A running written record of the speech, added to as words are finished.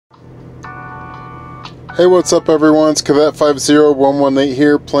Hey, what's up everyone? It's Cadet50118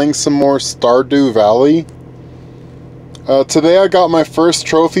 here, playing some more Stardew Valley. Today I got my first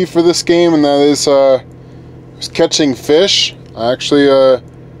trophy for this game, and that is catching fish. I actually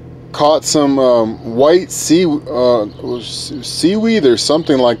caught some white seaweed or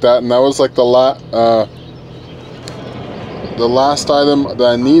something like that, and that was like the last item that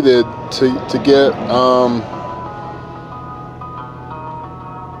I needed to get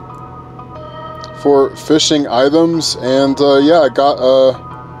for fishing items. And yeah, I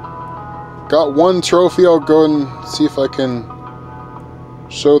got one trophy. I'll go and see if I can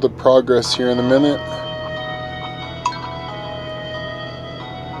show the progress here in a minute.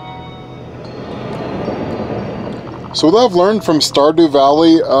 So what I've learned from Stardew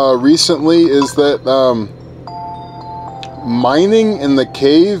Valley recently is that mining in the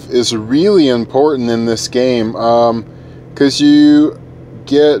cave is really important in this game, because you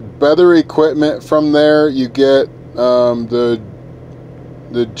get better equipment from there. You get the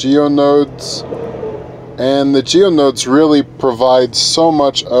geonodes, and the geonodes really provide so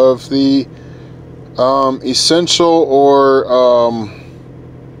much of the essential or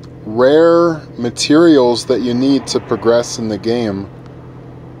rare materials that you need to progress in the game.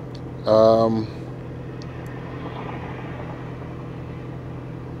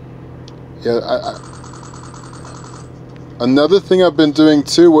 Yeah, another thing I've been doing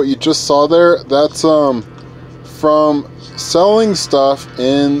too, what you just saw there, that's from selling stuff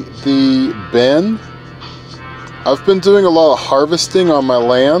in the bin. I've been doing a lot of harvesting on my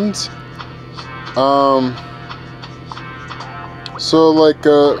land. So like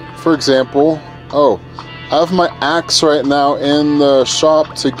for example, I have my axe right now in the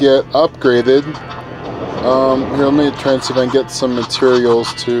shop to get upgraded. Here, let me try and see if I can get some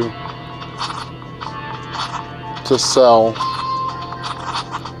materials to sell.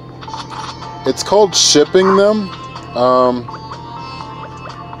 It's called shipping them.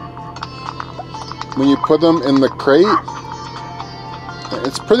 When you put them in the crate,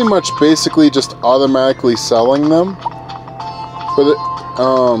 it's pretty much basically just automatically selling them. But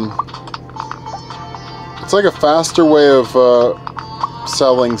it's like a faster way of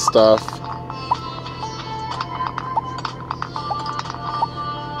selling stuff.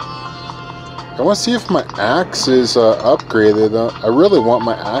 I want to see if my axe is upgraded. I really want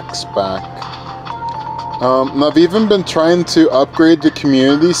my axe back. And I've even been trying to upgrade the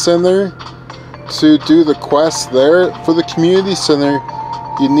community center to do the quest there. For the community center,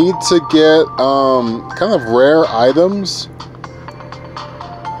 you need to get kind of rare items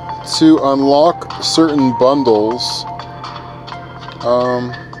to unlock certain bundles.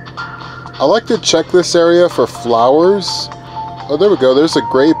 I like to check this area for flowers. Oh, there we go. There's a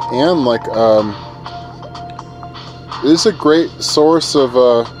grape and like there's a great source of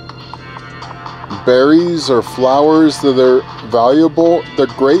berries or flowers that are valuable. They're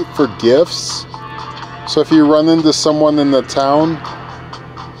great for gifts. So if you run into someone in the town,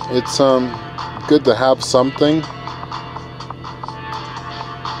 it's good to have something.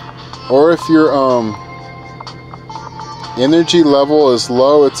 Or if your energy level is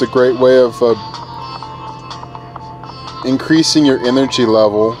low, it's a great way of increasing your energy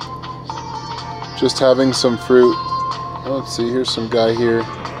level. Just having some fruit. Let's see, here's some guy here.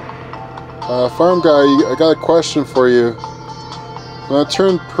 Farm guy, I got a question for you. When I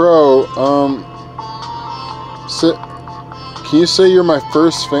turn pro, can you say you're my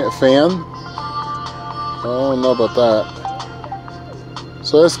first fan? I don't know about that.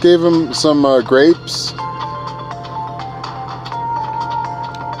 So I just gave him some grapes.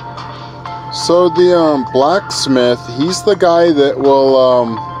 So the blacksmith, he's the guy that will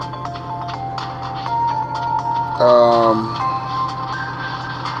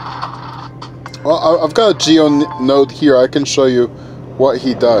well, I've got a geonode here. I can show you what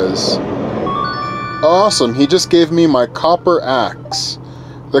he does. Awesome, he just gave me my copper axe.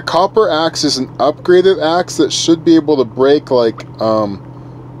 The copper axe is an upgraded axe that should be able to break like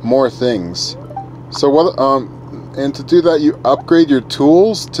more things. So what and to do that, you upgrade your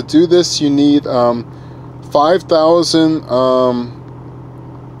tools. To do this, you need 5,000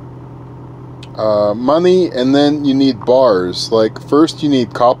 money, and then you need bars. Like first you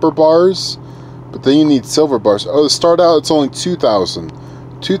need copper bars, but then you need silver bars. Oh, to start out, it's only 2,000.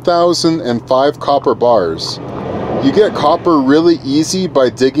 2,005 copper bars. You get copper really easy by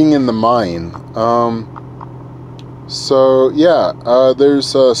digging in the mine. So yeah,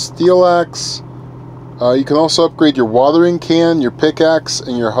 there's a steel axe. You can also upgrade your watering can, your pickaxe,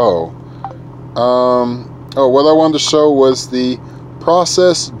 and your hoe. Oh, what I wanted to show was the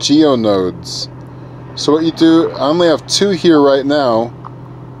process geonodes. So what you do, I only have 2 here right now,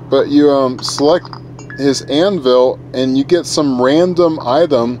 but you select his anvil, and you get some random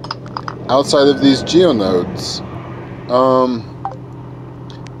item outside of these geonodes.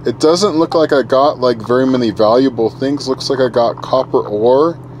 It doesn't look like I got like very many valuable things. Looks like I got copper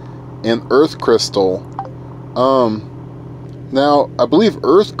ore and earth crystal. Now I believe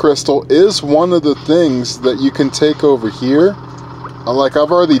earth crystal is one of the things that you can take over here. Like,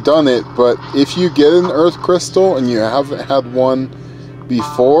 I've already done it, but if you get an earth crystal and you haven't had one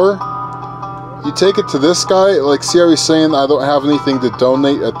before, you take it to this guy. Like, see how he's saying I don't have anything to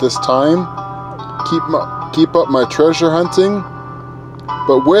donate at this time? Keep up my treasure hunting.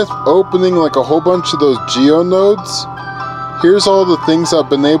 But with opening like a whole bunch of those geonodes, here's all the things I've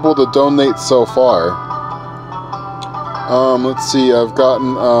been able to donate so far. Let's see, I've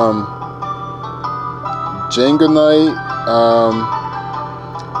gotten Jangonite,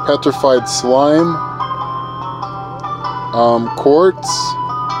 petrified slime, quartz,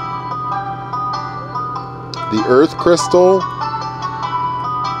 the earth crystal.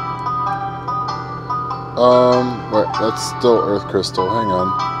 Wait, that's still earth crystal, hang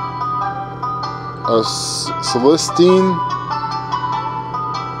on. Celestine,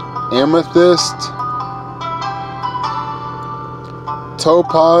 amethyst,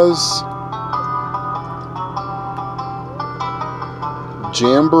 topaz,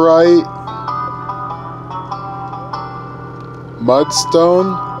 jamborite,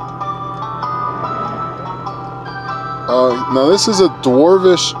 mudstone. Now this is a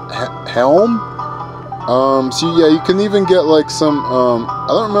dwarvish helm. So yeah, you can even get like some, I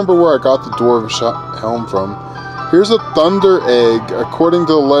don't remember where I got the dwarvish helm from. Here's a thunder egg. According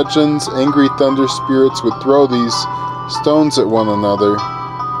to the legends, angry thunder spirits would throw these stones at one another.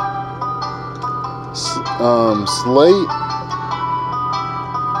 Slate.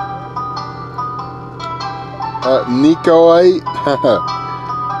 Nicoite.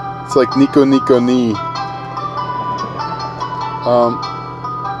 It's like Nico Ni.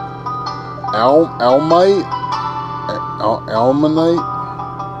 Almanite.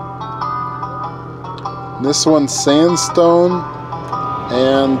 This one's sandstone,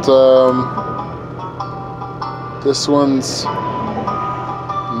 and this one's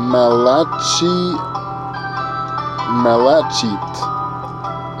malachite.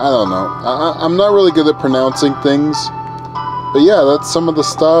 I don't know. I'm not really good at pronouncing things, but yeah, that's some of the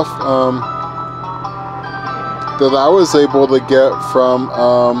stuff that I was able to get from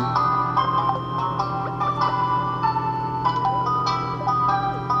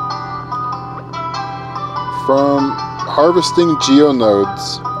harvesting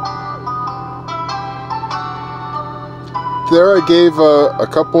geonodes. There I gave a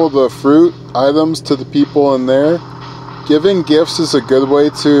couple of the fruit items to the people in there. Giving gifts is a good way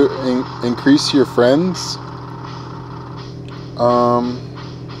to increase your friends.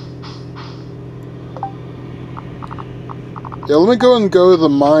 Yeah, let me go to the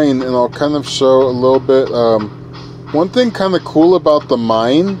mine and I'll kind of show a little bit. One thing kind of cool about the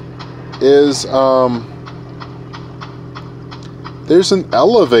mine is there's an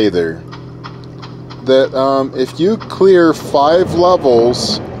elevator that if you clear 5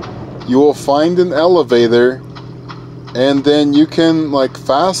 levels, you will find an elevator, and then you can like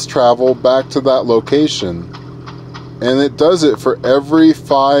fast travel back to that location. And it does it for every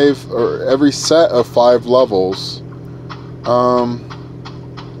 5 or every set of 5 levels.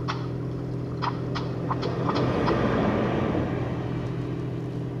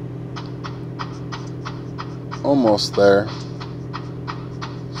 Almost there.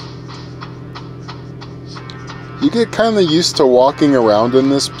 You get kind of used to walking around in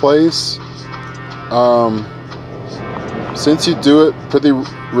this place, since you do it pretty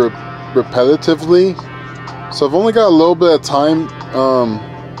repetitively. So I've only got a little bit of time.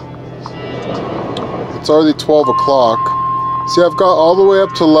 It's already 12 o'clock. See, I've got all the way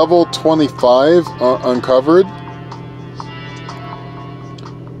up to level 25 uncovered.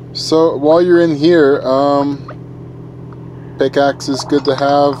 So while you're in here, pickaxe is good to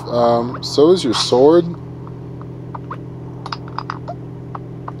have. So is your sword.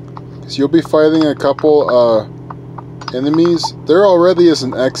 So you'll be fighting a couple enemies. There already is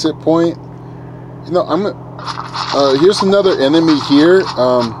an exit point. You know, here's another enemy here.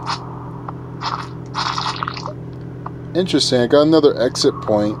 Interesting, I got another exit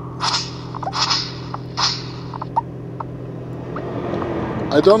point.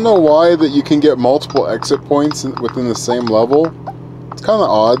 I don't know why that you can get multiple exit points within the same level. It's kind of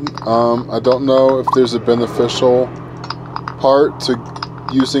odd. I don't know if there's a beneficial part to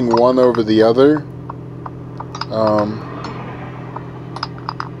using one over the other.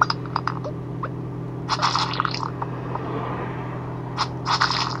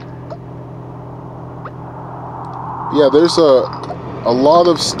 Yeah, there's a lot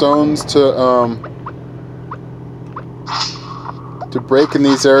of stones to break in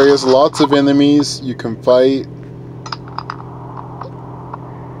these areas. Lots of enemies you can fight.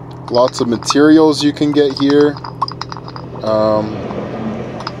 Lots of materials you can get here.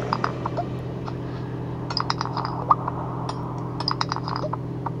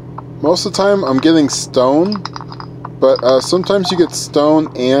 Most of the time I'm getting stone, but sometimes you get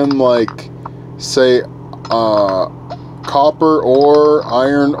stone and, like, say, copper ore,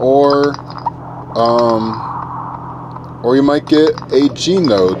 iron ore, or you might get a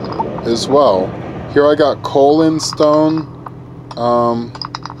geonode as well. Here I got coal and stone.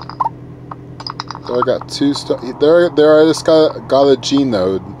 There I got 2 stone. There I just got a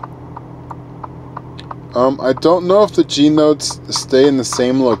geonode. I don't know if the genodes stay in the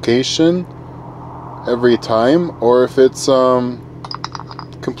same location every time, or if it's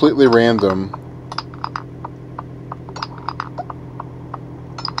completely random.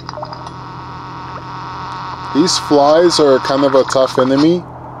 These flies are kind of a tough enemy.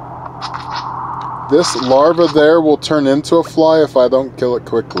 This larva there will turn into a fly if I don't kill it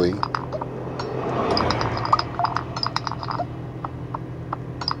quickly.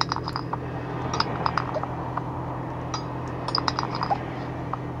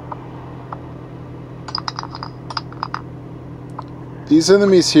 These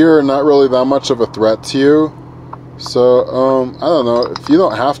enemies here are not really that much of a threat to you. So, I don't know, if you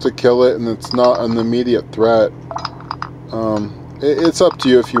don't have to kill it and it's not an immediate threat, it's up to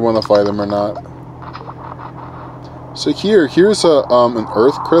you if you want to fight them or not. So here's an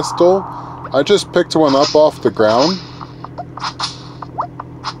earth crystal. I just picked one up off the ground.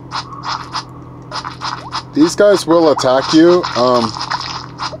 These guys will attack you.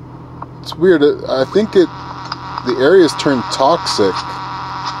 It's weird, I think the area's turned toxic.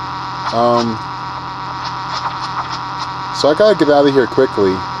 So I gotta get out of here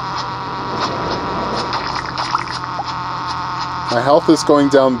quickly. My health is going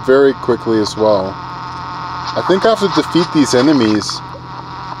down very quickly as well. I think I have to defeat these enemies.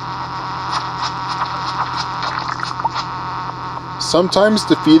 Sometimes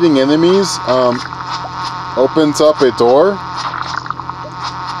defeating enemies opens up a door.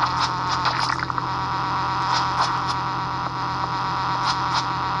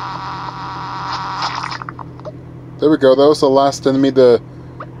 There we go, that was the last enemy. The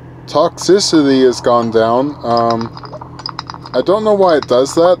toxicity has gone down. I don't know why it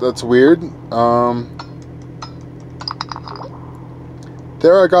does that, that's weird.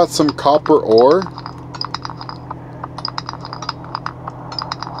 There I got some copper ore.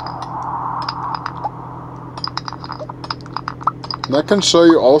 And I can show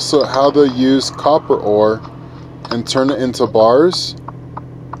you also how to use copper ore and turn it into bars.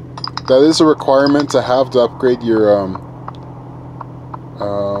 That is a requirement to have to upgrade your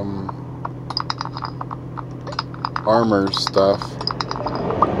armor stuff.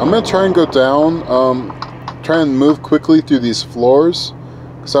 I'm gonna try and go down, try and move quickly through these floors,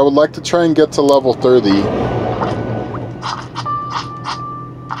 because I would like to try and get to level 30.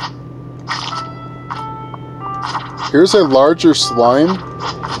 Here's a larger slime.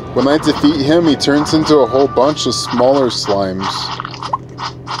 When I defeat him, he turns into a whole bunch of smaller slimes.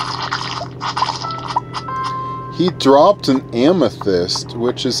 He dropped an amethyst,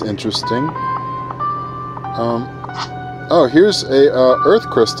 which is interesting. Oh, here's a earth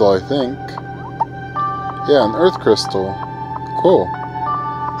crystal, I think. Yeah, an earth crystal. Cool.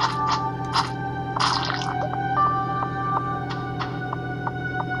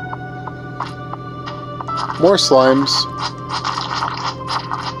 More slimes.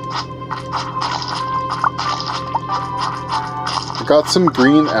 I got some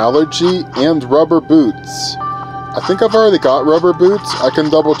green allergy and rubber boots. I think I've already got rubber boots. I can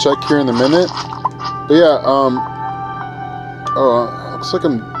double check here in a minute. But yeah, oh, looks like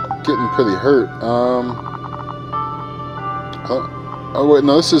I'm getting pretty hurt. Oh wait,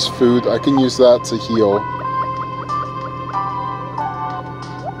 no, this is food. I can use that to heal.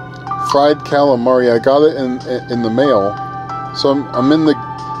 Fried calamari. I got it in the mail. So I'm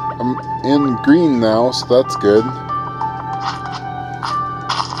in green now, so that's good.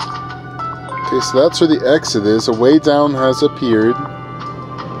 Okay, so that's where the exit is. A way down has appeared.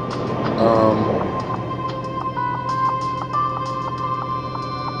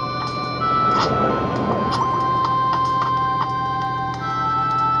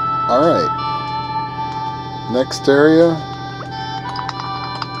 Alright. Next area.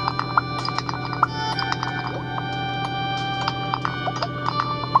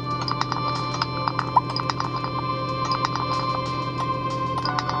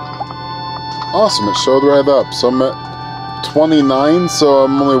 Awesome, it showed right up. So I'm at 29, so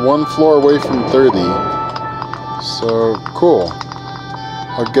I'm only one floor away from 30. So, cool.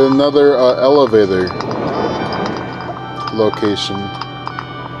 I'll get another elevator location.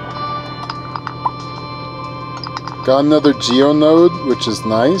 Got another geonode, which is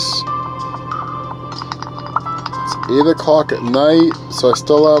nice. It's 8 o'clock at night, so I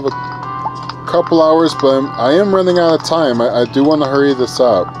still have a couple hours, but I am running out of time. I do want to hurry this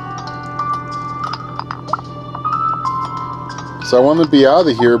up. So I want to be out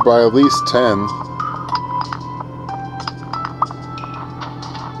of here by at least 10.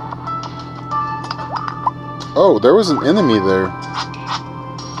 Oh, there was an enemy there.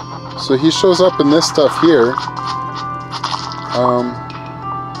 So he shows up in this stuff here.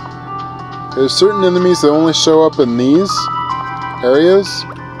 There's certain enemies that only show up in these areas.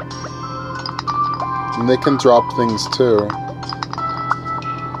 And they can drop things too.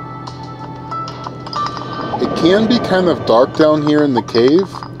 It can be kind of dark down here in the cave.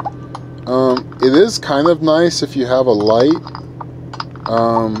 It is kind of nice if you have a light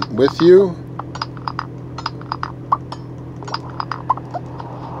with you.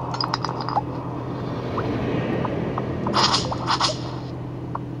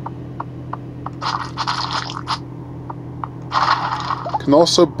 Can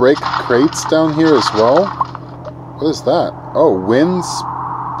also break crates down here as well. What is that? Oh, Wind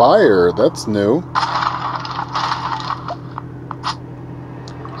Spire. That's new.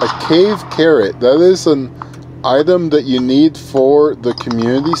 A cave carrot. That is an item that you need for the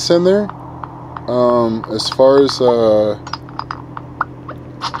community center. As far as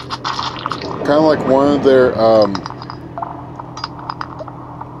kind of like one of their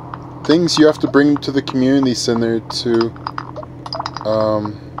things you have to bring to the community center to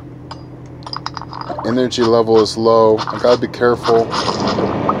energy level is low. I gotta be careful.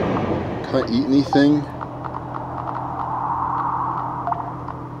 Can I eat anything?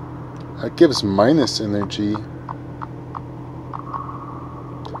 That gives minus energy.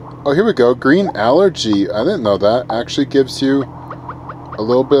 Oh, here we go. Green allergy. I didn't know that. Actually gives you a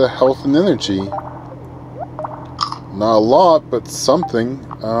little bit of health and energy. Not a lot, but something.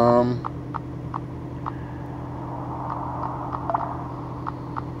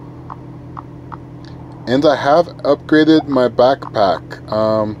 And I have upgraded my backpack.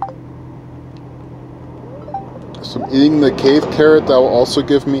 So I'm eating the cave carrot. That will also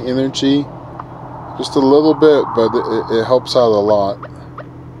give me energy. Just a little bit, but it helps out a lot.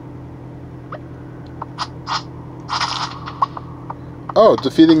 Oh,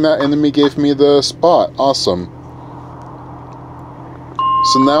 defeating that enemy gave me the spot. Awesome.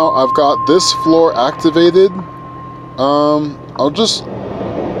 So now I've got this floor activated. I'll just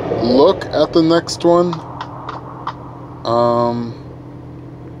look at the next one.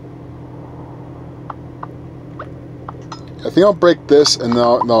 I think I'll break this and then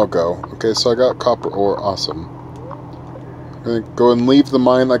I'll go. Okay, so I got copper ore. Awesome. I'm gonna go and leave the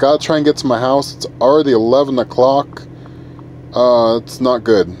mine. I gotta try and get to my house. It's already 11 o'clock. It's not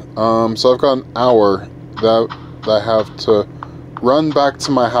good. So I've got an hour that I have to run back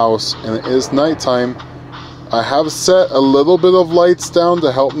to my house, and it is nighttime. I have set a little bit of lights down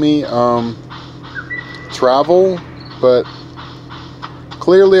to help me travel, but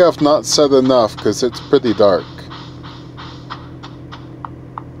clearly I've not set enough because it's pretty dark.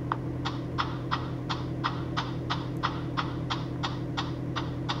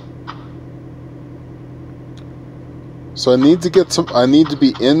 So I need to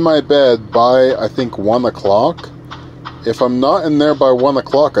be in my bed by, I think, 1 o'clock. If I'm not in there by 1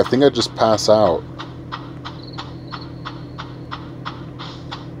 o'clock, I think I just pass out.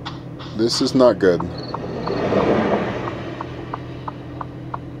 This is not good.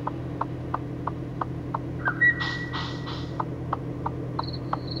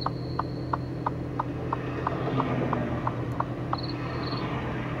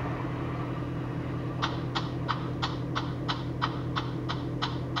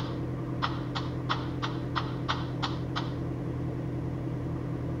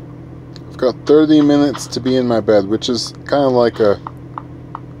 Got 30 minutes to be in my bed, which is kind of like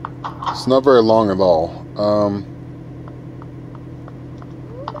it's not very long at all.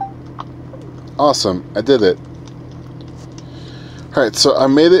 Awesome, I did it. Alright, so I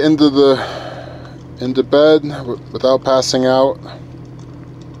made it into bed without passing out.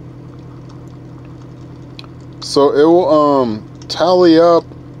 So it will tally up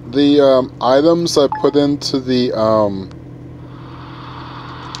the items I put into the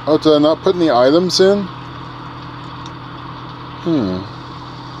oh, did I not put any items in?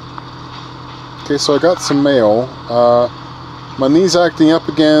 Okay, so I got some mail. My knee's acting up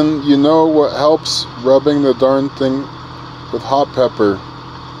again. You know what helps? Rubbing the darn thing with hot pepper.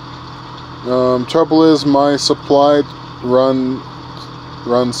 Trouble is my supply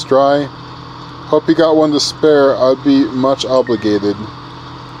runs dry. Hope you got one to spare. I'd be much obligated.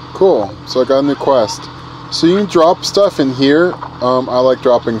 Cool. So I got a new quest. So you can drop stuff in here. I like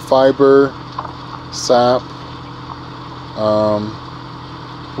dropping fiber, sap.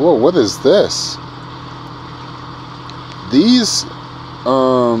 Whoa, what is this? These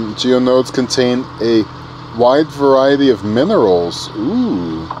geonodes contain a wide variety of minerals.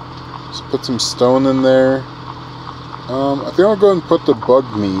 Ooh. Let's put some stone in there. I think I'll go and put the bug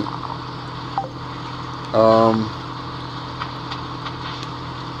meat.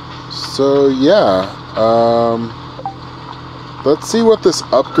 So yeah. Let's see what this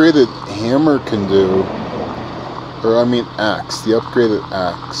upgraded hammer can do. Or I mean axe. The upgraded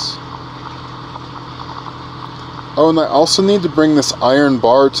axe. Oh, and I also need to bring this iron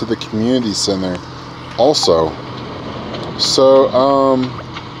bar to the community center. Also. So,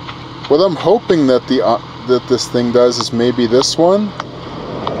 what I'm hoping that that this thing does is maybe this one.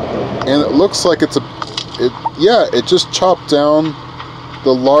 And it looks like it just chopped down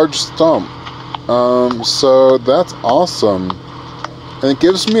the large stump. So that's awesome. And it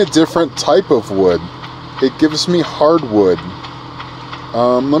gives me a different type of wood. It gives me hardwood.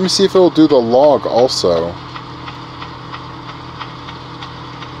 Let me see if it will do the log also.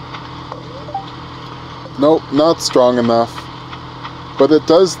 Nope, not strong enough. But it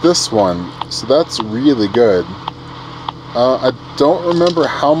does this one, so that's really good. I don't remember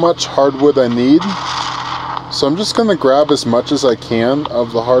how much hardwood I need, so I'm just going to grab as much as I can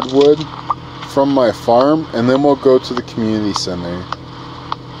of the hardwood from my farm, and then we'll go to the community center.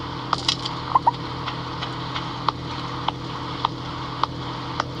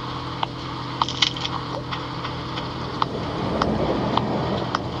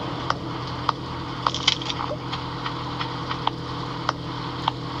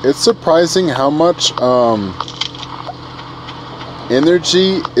 It's surprising how much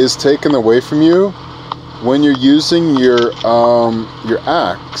energy is taken away from you when you're using your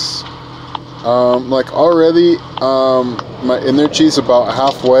axe. Like already, my energy's about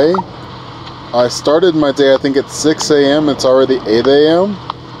halfway. I started my day, I think at 6 a.m. It's already 8 a.m.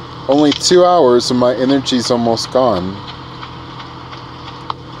 Only 2 hours and my energy's almost gone.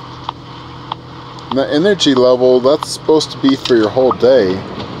 And that energy level, that's supposed to be for your whole day.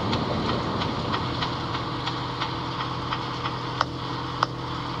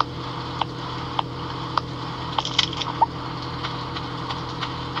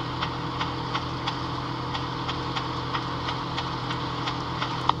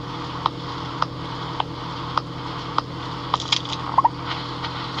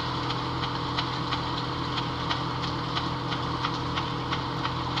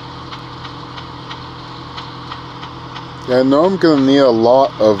 Yeah, I know I'm gonna need a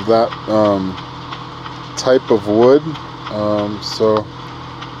lot of that type of wood, so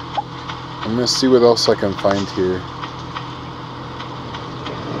I'm gonna see what else I can find here.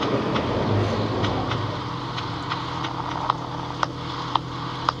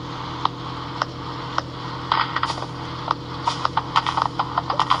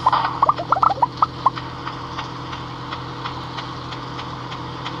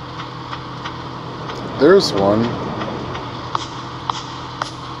 There's one.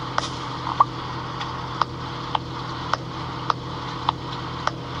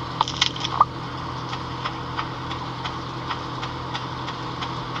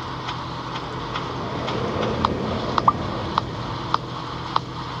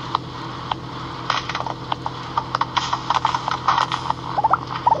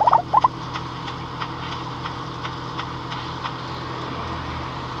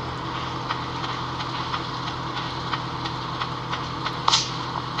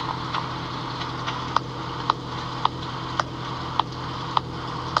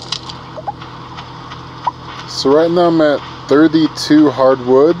 So right now I'm at 32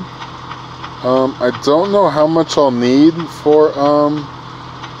 hardwood. I don't know how much I'll need for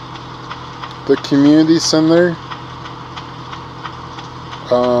the community center.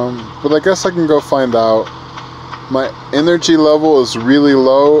 But I guess I can go find out. My energy level is really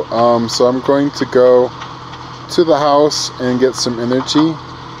low, so I'm going to go to the house and get some energy.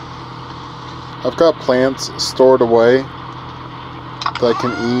 I've got plants stored away that I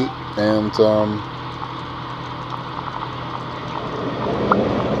can eat, and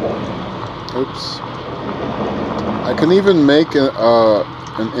oops. I can even make an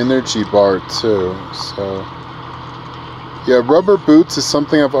energy bar too, so yeah, rubber boots is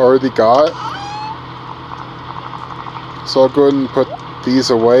something I've already got. So I'll go ahead and put these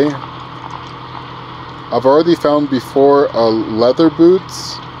away. I've already found before leather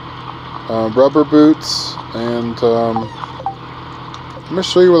boots, rubber boots, and I'm going to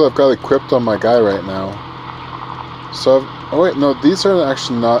show you what I've got equipped on my guy right now. So oh wait, no, these are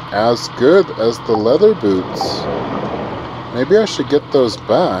actually not as good as the leather boots. Maybe I should get those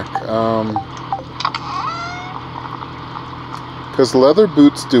back. Because leather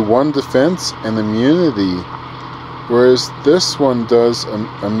boots do 1 defense and immunity, whereas this one does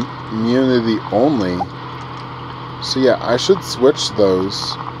immunity only. So yeah, I should switch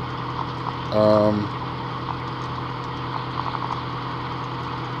those.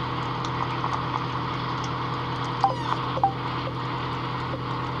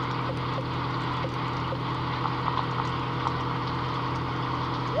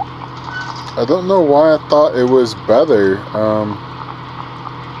 I don't know why I thought it was better.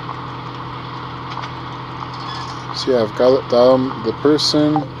 So yeah, I've got it down. The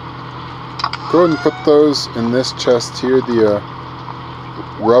person. Go ahead and put those in this chest here, the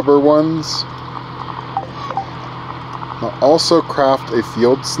rubber ones. I'll also craft a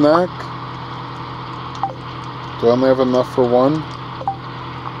field snack. Do I only have enough for one?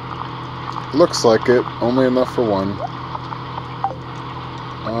 Looks like it. Only enough for one.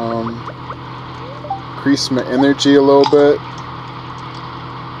 Increase my energy a little bit.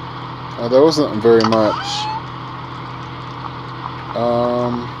 Oh, that wasn't very much.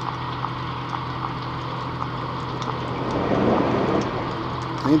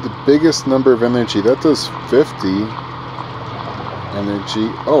 I need the biggest number of energy. That does 50 energy.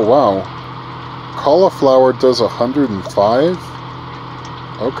 Oh wow. Cauliflower does 105.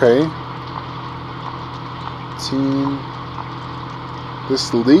 Okay.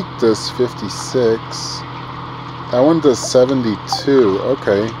 This leek does 56. That one does 72.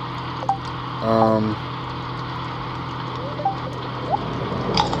 Okay.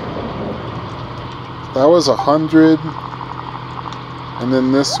 That was 100. And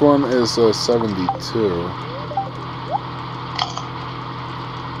then this one is 72.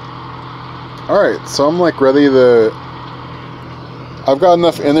 Alright, so I'm like ready to... I've got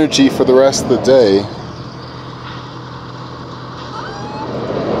enough energy for the rest of the day.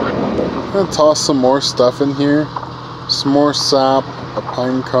 I'm going to toss some more stuff in here. Some more sap, a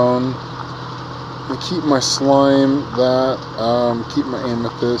pine cone. I'm going to keep my slime, keep my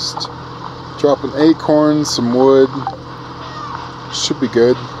amethyst. Drop an acorn, some wood. Should be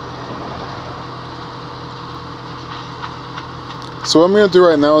good. So what I'm going to do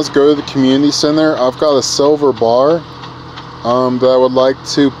right now is go to the community center. I've got a silver bar that I would like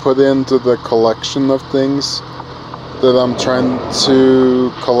to put into the collection of things that I'm trying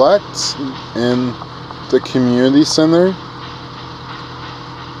to collect in the community center.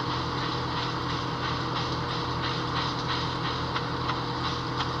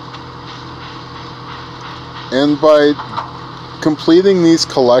 And by completing these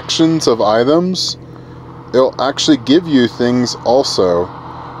collections of items, it'll actually give you things also.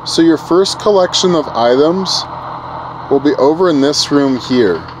 So your first collection of items will be over in this room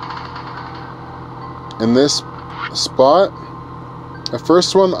here. In this spot. The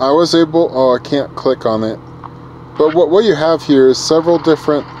first one I was able... Oh, I can't click on it. But what you have here is several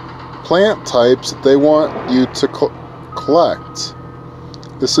different plant types that they want you to collect.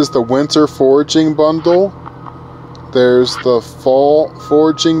 This is the winter foraging bundle. There's the fall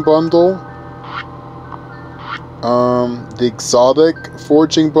foraging bundle. The exotic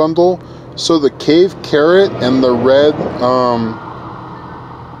foraging bundle. So the cave carrot and the red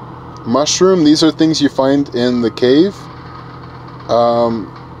mushroom, these are things you find in the cave.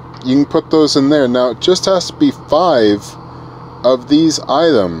 You can put those in there. Now it just has to be 5 of these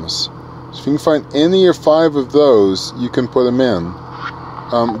items. So if you can find any or 5 of those, you can put them in.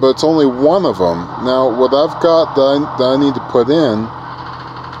 But it's only one of them. Now what I've got that I need to put in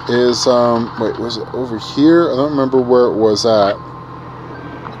is, wait, was it over here? I don't remember where it was at.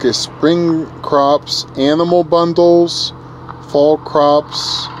 Okay, spring crops, animal bundles, fall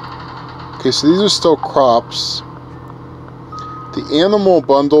crops. Okay, so these are still crops. The animal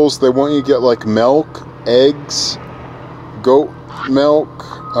bundles, they want you to get like milk, eggs, goat milk.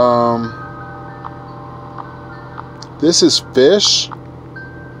 This is fish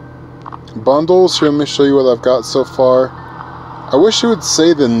bundles. Here, let me show you what I've got so far. I wish it would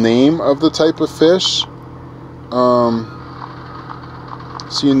say the name of the type of fish.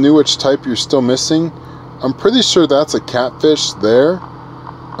 So you knew which type you're still missing. I'm pretty sure that's a catfish there.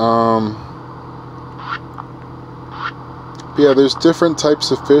 But yeah, there's different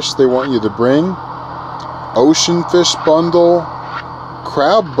types of fish they want you to bring. Ocean fish bundle,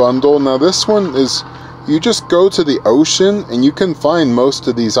 crab bundle. Now this one is you just go to the ocean and you can find most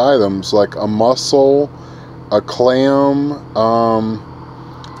of these items, like a mussel, a clam.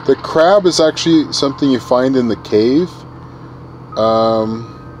 The crab is actually something you find in the cave.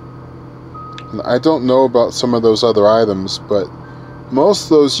 I don't know about some of those other items, but most of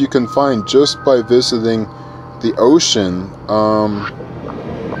those you can find just by visiting the ocean.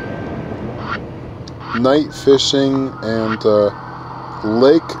 Night fishing and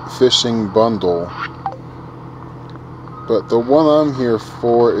lake fishing bundle. But the one I'm here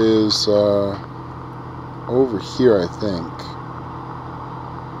for is over here, I think.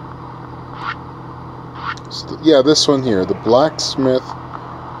 So yeah, this one here, the blacksmith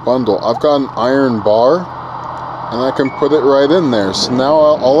bundle. I've got an iron bar, and I can put it right in there. So now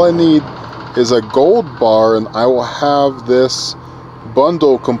all I need is a gold bar, and I will have this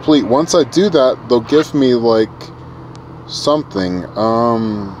bundle complete. Once I do that, they'll give me like something.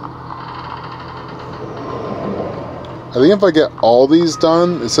 I think if I get all these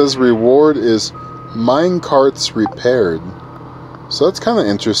done, it says reward is mine carts repaired. So that's kind of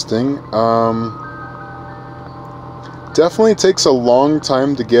interesting. Definitely takes a long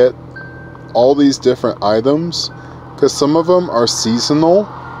time to get all these different items, because some of them are seasonal.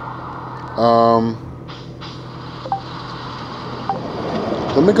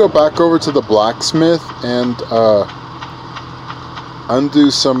 Let me go back over to the blacksmith and undo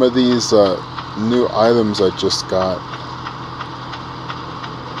some of these new items I just got.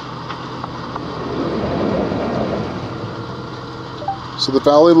 So the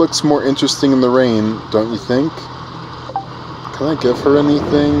valley looks more interesting in the rain, don't you think? Can I give her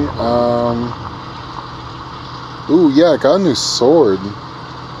anything? Ooh, yeah, I got a new sword.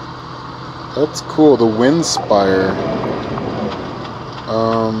 That's cool, the Wind Spire.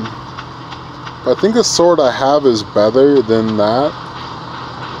 I think the sword I have is better than that.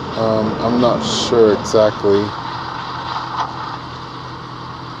 I'm not sure exactly.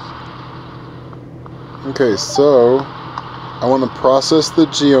 Okay, so I want to process the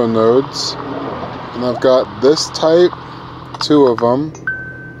geonodes, and I've got this type, 2 of them.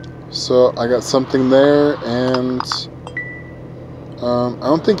 So I got something there, and I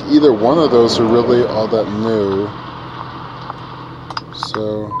don't think either one of those are really all that new.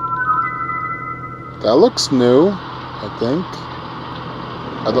 So that looks new, I think.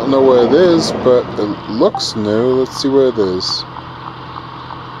 I don't know what it is, but it looks new. Let's see what it is.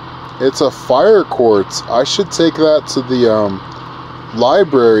 It's a fire quartz. I should take that to the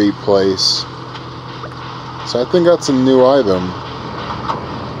library place. So I think that's a new item.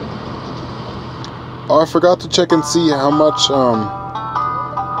 Oh, I forgot to check and see how much,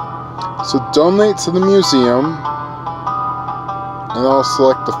 so donate to the museum, and I'll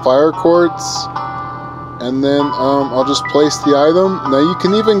select the fire quartz, and then I'll just place the item. Now you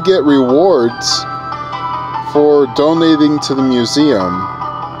can even get rewards for donating to the museum.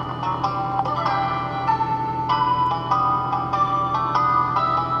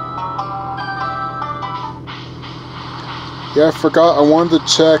 Yeah, I forgot, I wanted to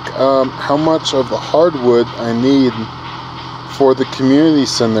check how much of the hardwood I need for the community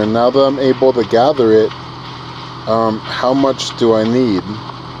center. Now that I'm able to gather it, how much do I need?